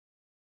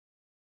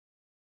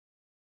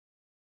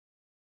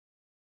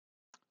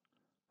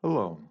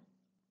Hello,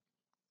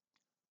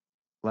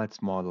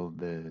 let's model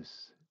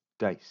this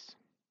dice.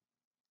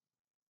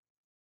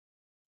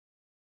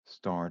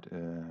 Start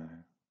a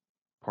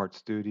part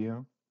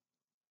studio,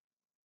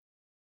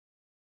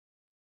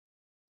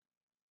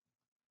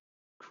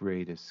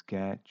 create a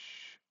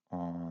sketch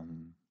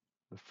on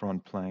the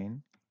front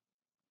plane,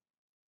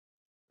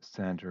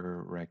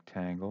 center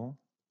rectangle,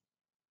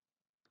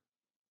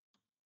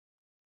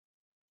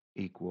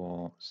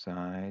 equal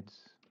sides,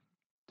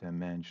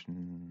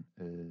 dimension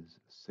is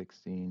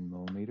 16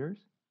 millimeters.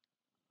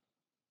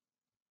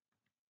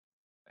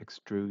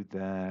 Extrude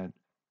that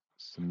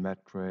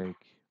symmetric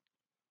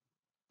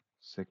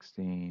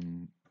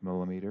 16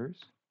 millimeters.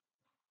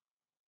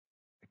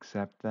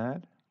 Accept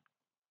that.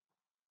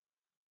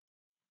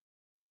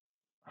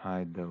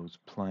 Hide those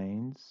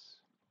planes.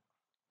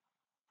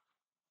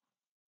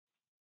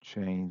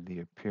 Change the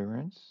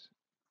appearance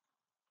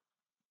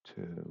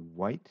to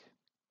white.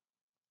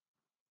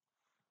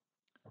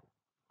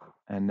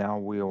 And now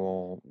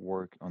we'll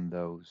work on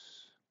those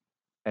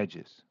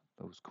edges,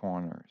 those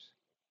corners.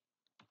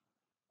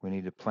 We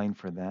need a plane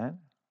for that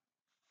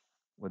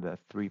with the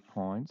 3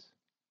 points.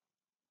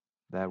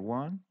 That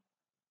one,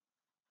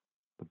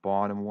 the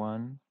bottom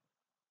one,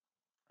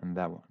 and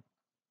that one.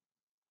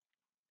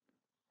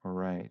 All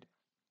right.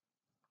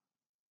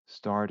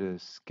 Start a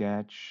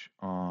sketch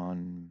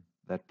on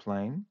that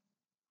plane.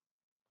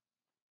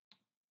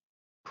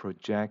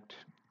 Project,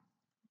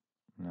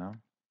 no,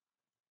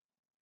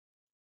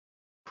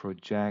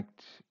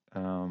 project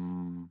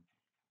some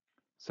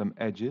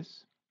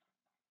edges.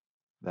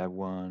 That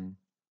one,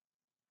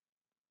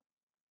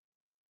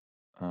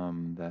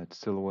 that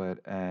silhouette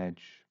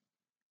edge,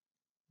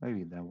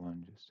 maybe that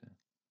one just to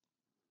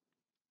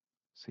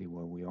see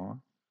where we are.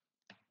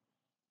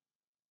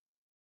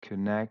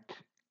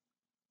 Connect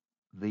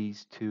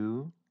these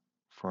two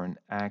for an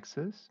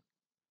axis,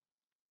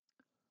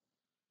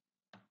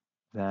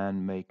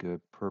 then make a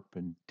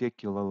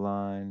perpendicular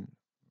line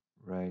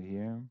right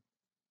here,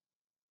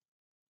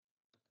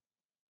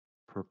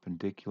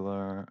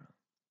 perpendicular,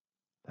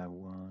 that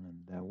one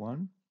and that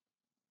one.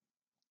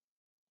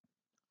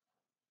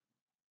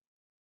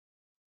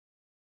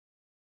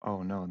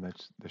 Oh no,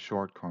 that's the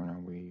short corner.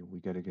 We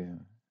gotta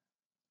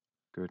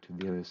go to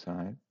the other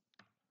side.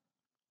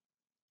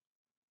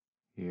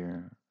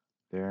 Here,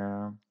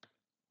 there,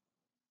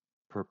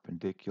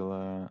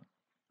 perpendicular,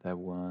 that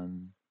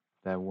one,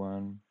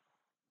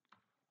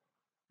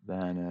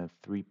 then a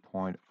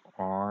 3-point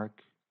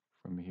arc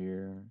from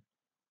here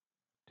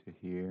to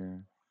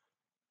here.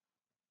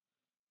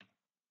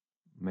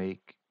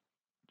 Make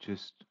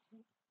just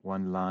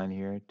one line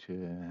here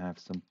to have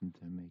something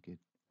to make it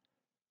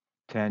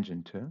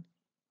tangent to.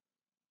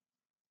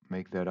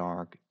 Make that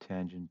arc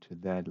tangent to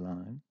that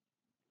line.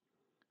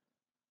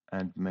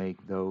 And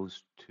make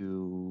those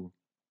two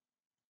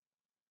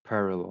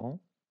parallel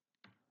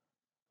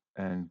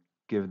and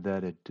give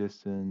that a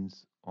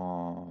distance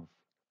of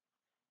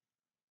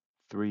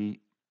 3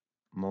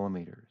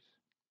 millimeters.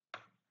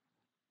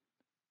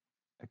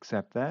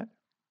 Accept that.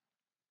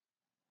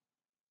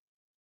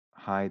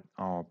 Hide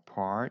our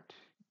part.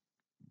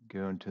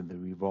 Go into the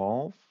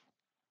revolve.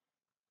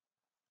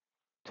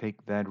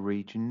 Take that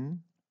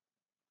region,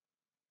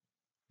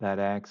 that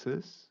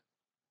axis,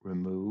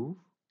 remove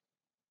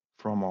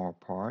from our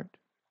part.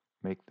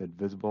 Make that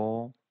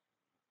visible.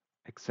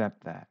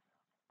 Accept that.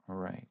 All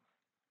right.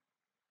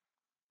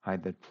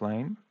 Hide that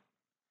plane.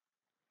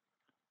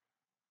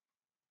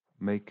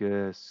 Make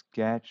a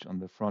sketch on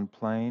the front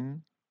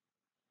plane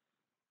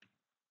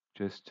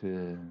just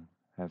to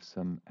have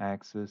some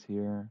axis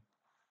here.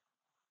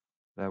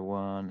 That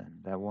one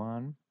and that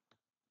one.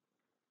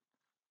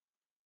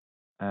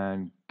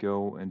 And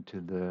go into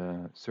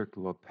the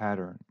circular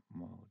pattern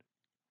mode.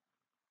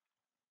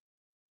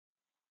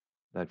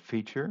 That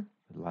feature,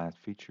 the last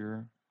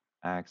feature,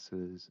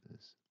 axis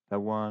is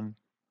that one.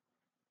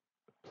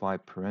 Apply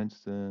per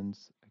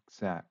instance,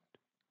 accept.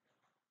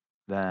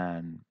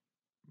 Then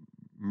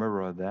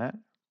mirror that.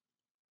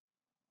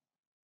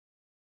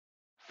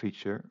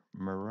 Feature,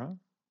 mirror.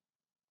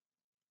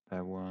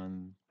 That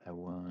one, that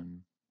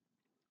one.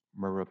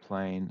 Mirror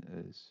plane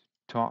is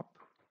top.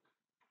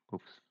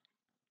 Oops.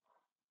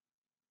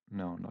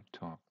 No, not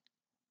top.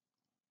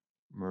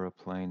 Mirror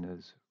plane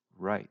is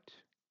right.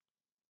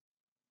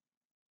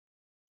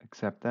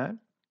 Accept that.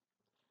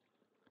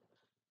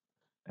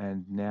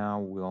 And now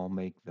we'll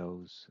make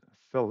those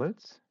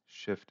fillets.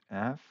 Shift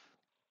F.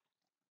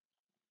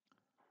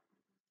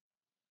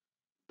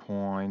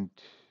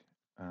 Point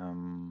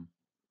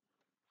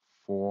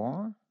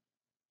 4.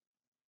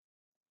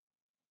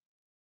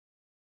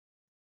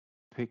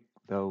 Pick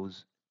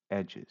those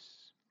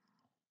edges.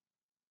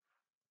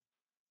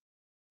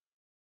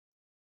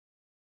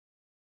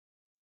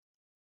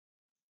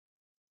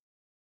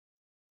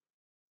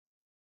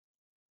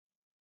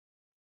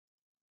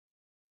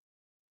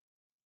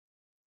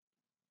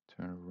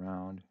 Turn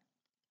around.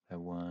 That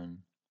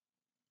one,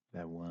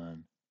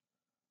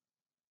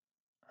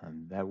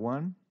 and that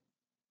one.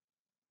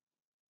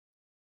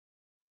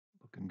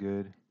 Looking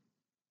good.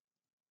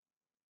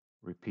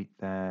 Repeat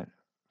that,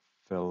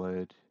 fill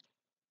it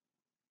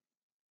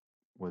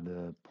with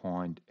a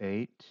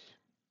 0.8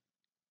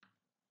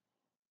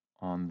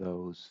 on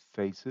those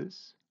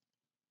faces.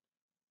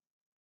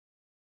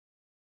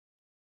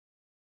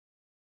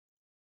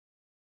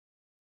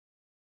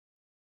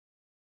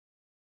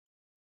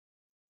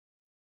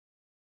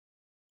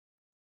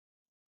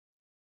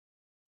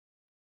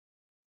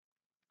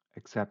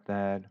 Accept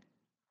that.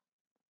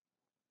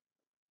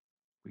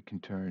 We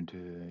can turn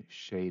to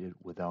shaded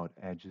without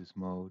edges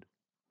mode.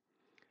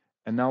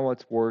 And now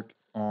let's work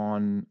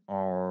on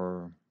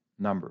our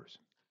numbers.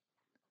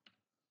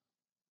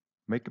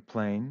 Make a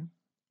plane,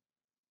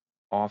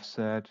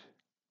 offset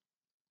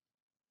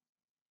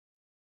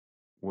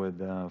with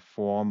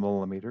 4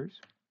 millimeters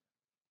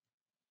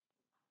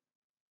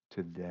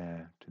to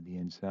the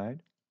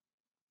inside.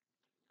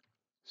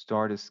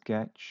 Start a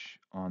sketch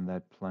on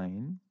that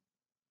plane.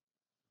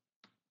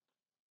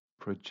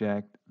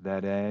 Project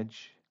that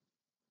edge.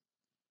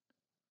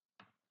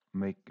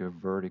 Make a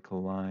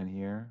vertical line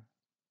here.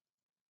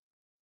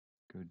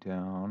 Go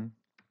down.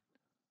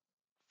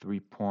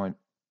 3-point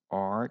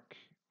arc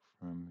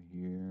from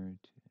here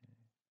to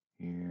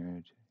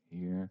here to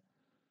here.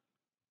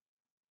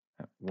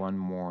 One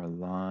more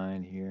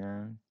line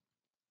here.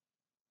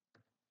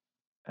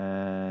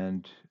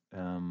 And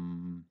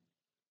some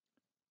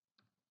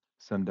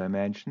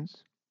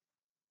dimensions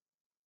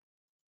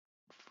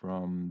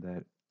from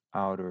that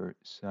outer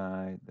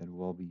side that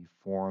will be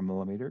 4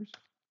 millimeters.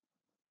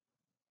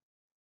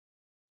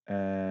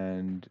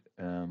 And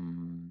the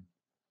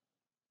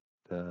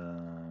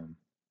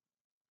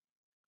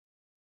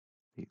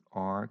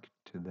arc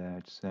to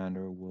that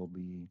center will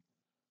be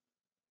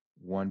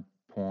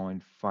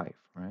 1.5,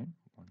 right?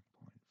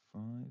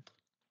 1.5.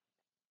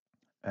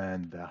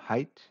 And the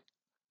height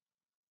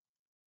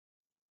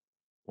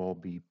will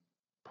be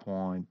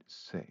 0.6.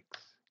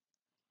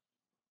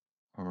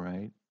 All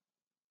right.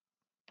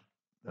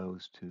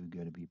 Those two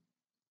got to be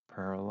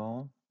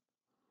parallel.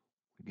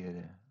 We get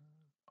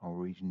our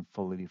region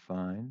fully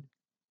defined.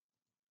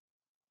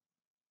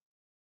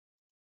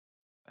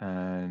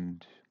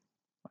 And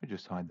I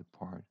just hide the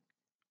part.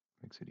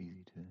 Makes it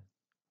easy to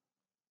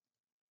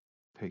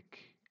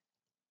pick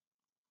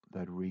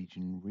that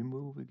region,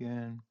 remove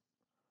again,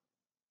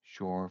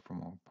 shore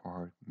from our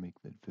part, make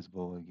that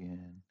visible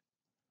again.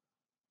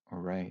 All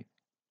right.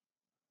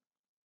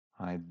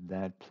 Hide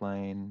that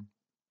plane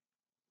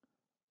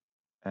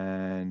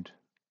and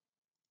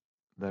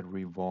that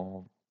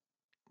revolve.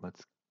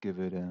 Let's give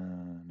it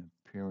an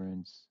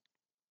appearance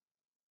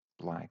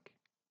black.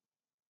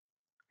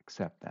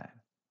 Accept that.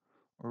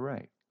 All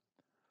right.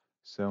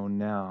 So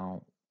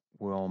now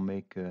we'll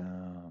make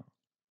a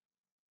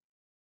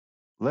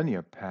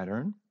linear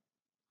pattern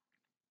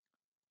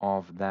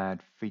of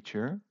that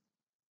feature.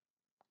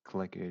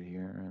 Click it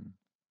here, and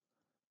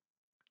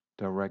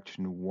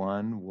direction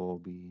 1 will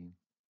be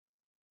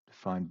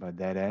defined by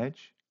that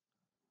edge.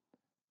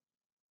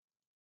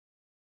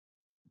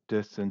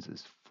 Distance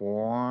is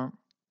 4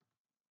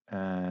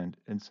 and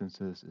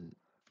instances is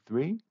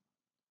 3.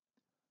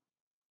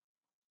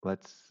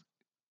 Let's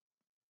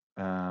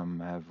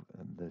have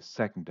the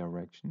second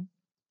direction,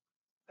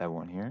 that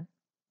one here.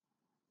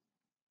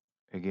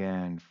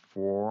 Again,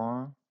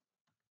 4,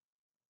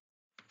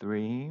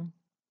 3.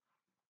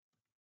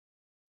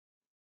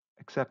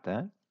 Accept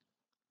that.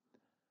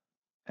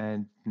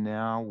 And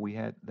now we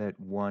had that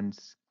one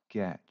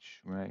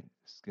sketch, right?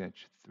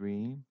 Sketch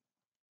 3.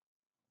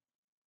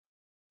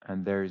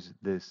 And there's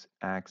this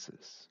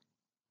axis,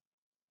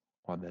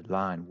 or that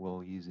line.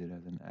 We'll use it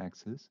as an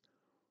axis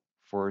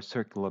for a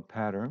circular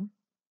pattern.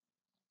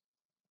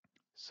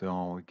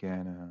 So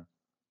again, a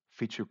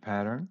feature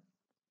pattern,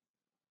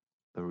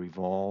 the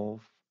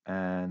revolve,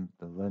 and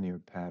the linear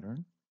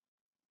pattern.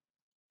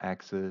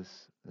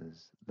 Axis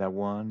is that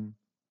one.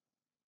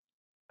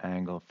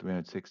 Angle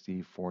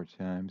 360 4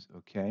 times.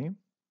 Okay.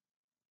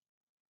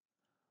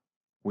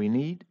 We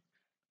need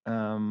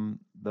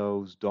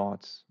those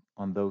dots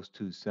on those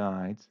two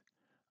sides,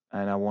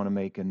 and I want to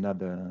make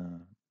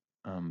another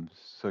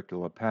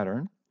circular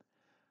pattern,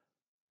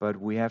 but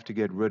we have to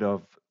get rid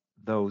of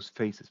those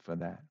faces for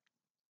that.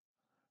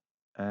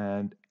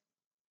 And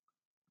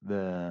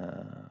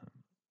the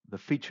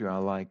feature I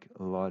like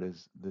a lot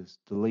is this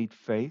delete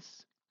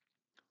face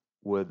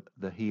with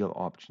the heal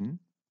option,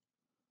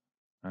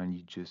 and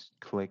you just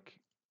click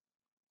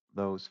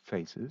those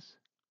faces,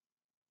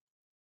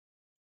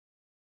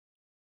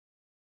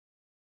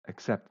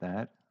 accept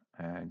that,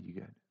 and you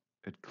get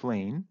it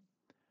clean.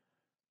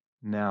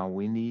 Now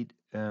we need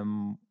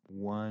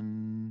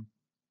one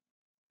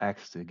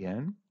axis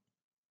again.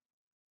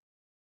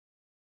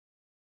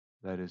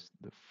 That is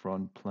the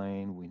front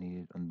plane. We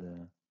need it on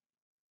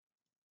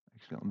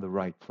the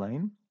right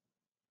plane.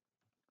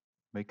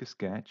 Make a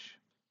sketch,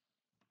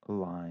 a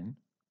line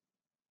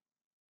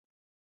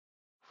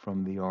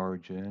from the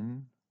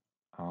origin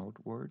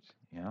outwards.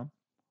 Yeah.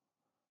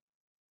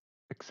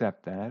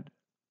 Accept that.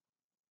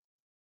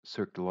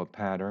 Circular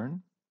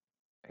pattern.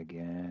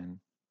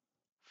 Again,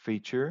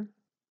 feature.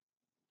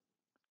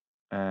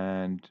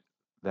 And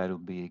That'll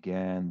be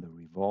again the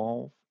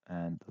revolve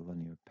and the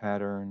linear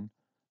pattern.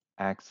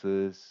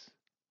 Axis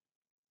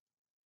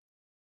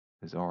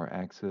is our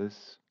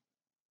axis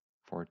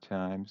 4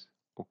 times.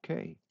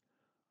 Okay.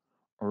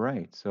 All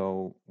right.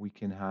 So we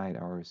can hide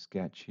our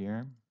sketch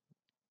here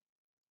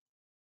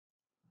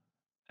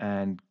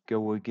and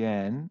go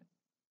again.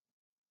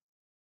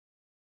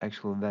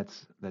 Actually,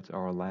 that's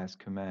our last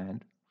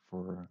command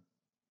for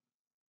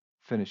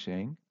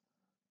finishing.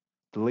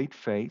 Delete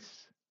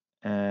face.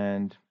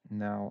 And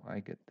now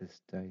I get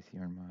this dice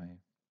here on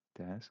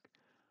my desk.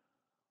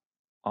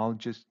 I'll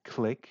just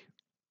click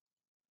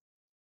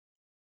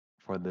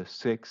for the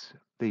six,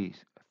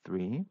 these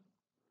three.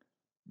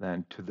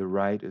 Then to the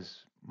right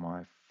is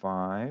my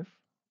 5.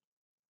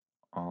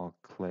 I'll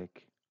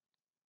click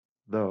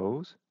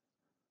those.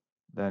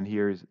 Then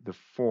here's the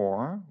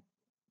 4,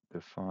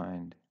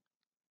 defined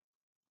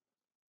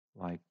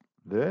like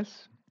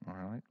this. All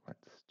right,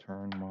 let's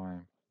turn my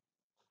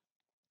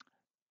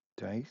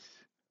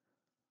dice.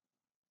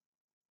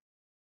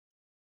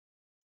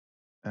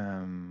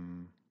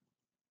 Um,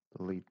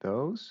 delete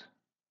those.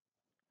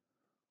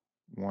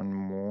 One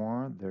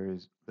more.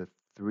 There's the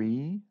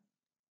 3.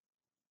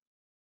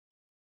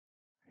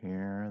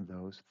 Here,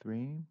 those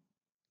 3.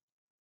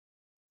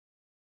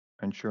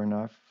 And sure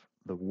enough,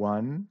 the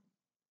 1.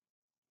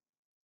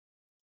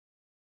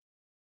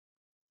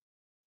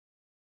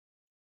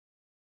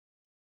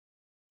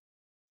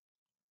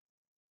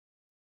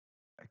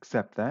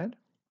 Accept that.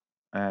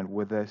 And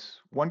with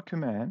this one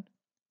command,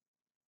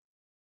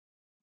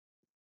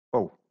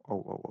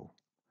 oh.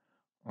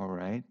 All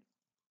right.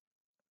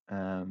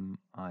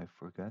 I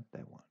forgot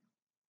that one.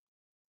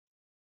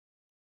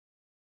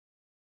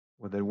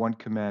 With that one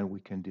command, we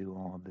can do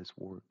all of this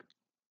work.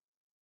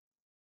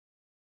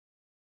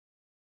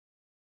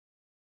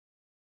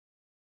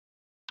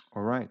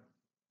 All right.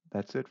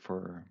 That's it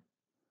for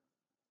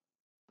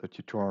the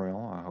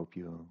tutorial. I hope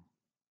you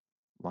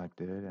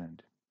liked it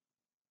and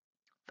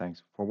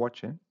thanks for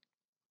watching.